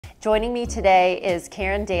Joining me today is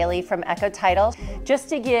Karen Daily from EKKO Title, just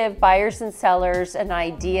to give buyers and sellers an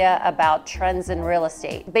idea about trends in real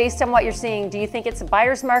estate. Based on what you're seeing, do you think it's a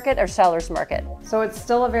buyer's market or seller's market? So it's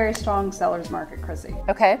still a very strong seller's market, Chrissy.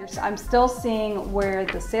 Okay. I'm still seeing where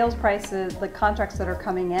the sales prices, the contracts that are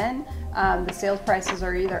coming in, the sales prices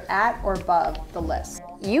are either at or above the list.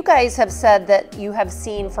 You guys have said that you have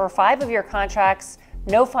seen for 5 of your contracts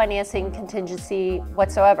no financing contingency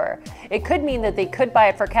whatsoever. It could mean that they could buy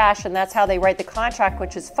it for cash and that's how they write the contract,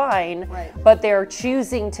 which is fine, right. But they're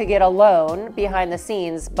choosing to get a loan behind the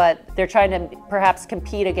scenes, but they're trying to perhaps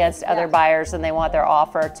compete against other buyers and they want their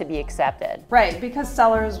offer to be accepted. Right, because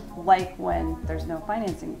sellers like when there's no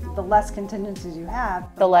financing. The less contingencies you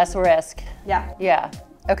have, the less risk. Yeah. Yeah.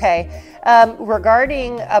 Okay.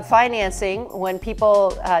 Regarding financing, when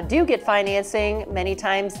people do get financing, many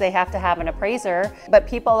times they have to have an appraiser, but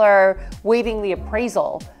people are waiving the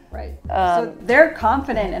appraisal. Right. So they're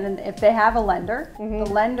confident, and if they have a lender, the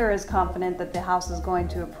lender is confident that the house is going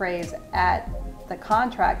to appraise at the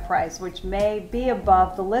contract price, which may be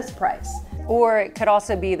above the list price. Or it could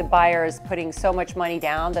also be the buyer is putting so much money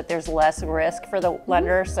down that there's less risk for the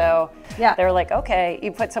lender. So they're like, okay,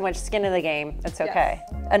 you put so much skin in the game, it's okay.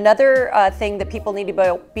 Yes. Another thing that people need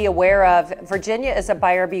to be aware of, Virginia is a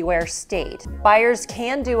buyer beware state. Buyers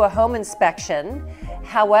can do a home inspection.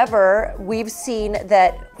 However, we've seen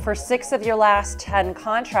that for 6 of your last 10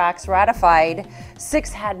 contracts ratified,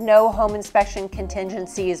 6 had no home inspection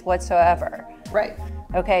contingencies whatsoever. Right.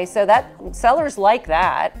 Okay, so that sellers like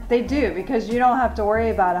that. They do, because you don't have to worry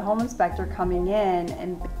about a home inspector coming in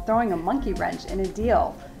and throwing a monkey wrench in a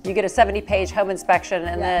deal. You get a 70-page home inspection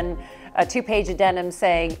and then a 2-page addendum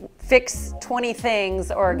saying, fix 20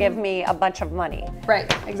 things or give me a bunch of money.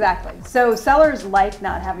 Right, exactly. So sellers like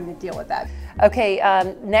not having to deal with that. Okay,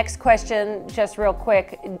 next question, just real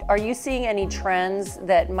quick. Are you seeing any trends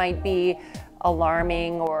that might be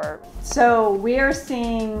alarming or? So we are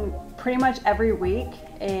seeing pretty much every week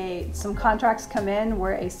some contracts come in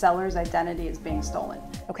where a seller's identity is being stolen.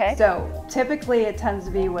 Okay. So typically it tends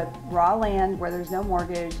to be with raw land where there's no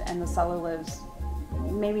mortgage and the seller lives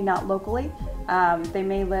maybe not locally. They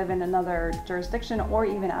may live in another jurisdiction or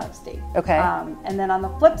even out of state. Okay. And then on the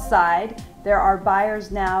flip side, there are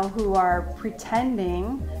buyers now who are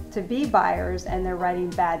pretending to be buyers and they're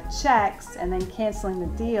writing bad checks and then canceling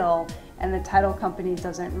the deal, and the title company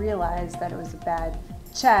doesn't realize that it was a bad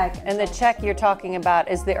check. And the check you're talking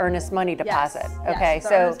about is the earnest money deposit. Yes, okay, yes,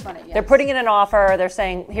 so money, yes. They're putting in an offer, they're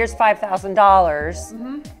saying, here's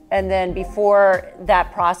 $5,000, and then before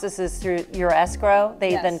that processes through your escrow,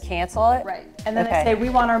 they then cancel it? Right, and then they say, we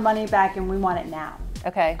want our money back and we want it now.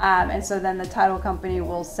 Okay. And so then the title company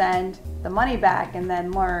will send the money back and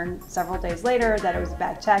then learn several days later that it was a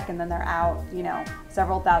bad check, and then they're out, you know,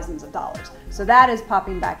 several thousands of dollars. So that is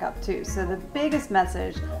popping back up too. So the biggest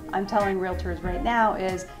message I'm telling realtors right now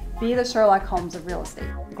is be the Sherlock Holmes of real estate.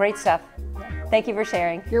 Great stuff. Thank you for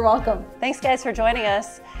sharing. You're welcome. Thanks guys for joining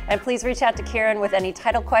us. And please reach out to Karen with any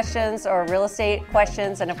title questions or real estate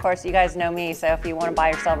questions. And of course, you guys know me, so if you want to buy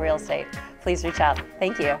or sell real estate, please reach out.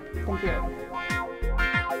 Thank you. Thank you.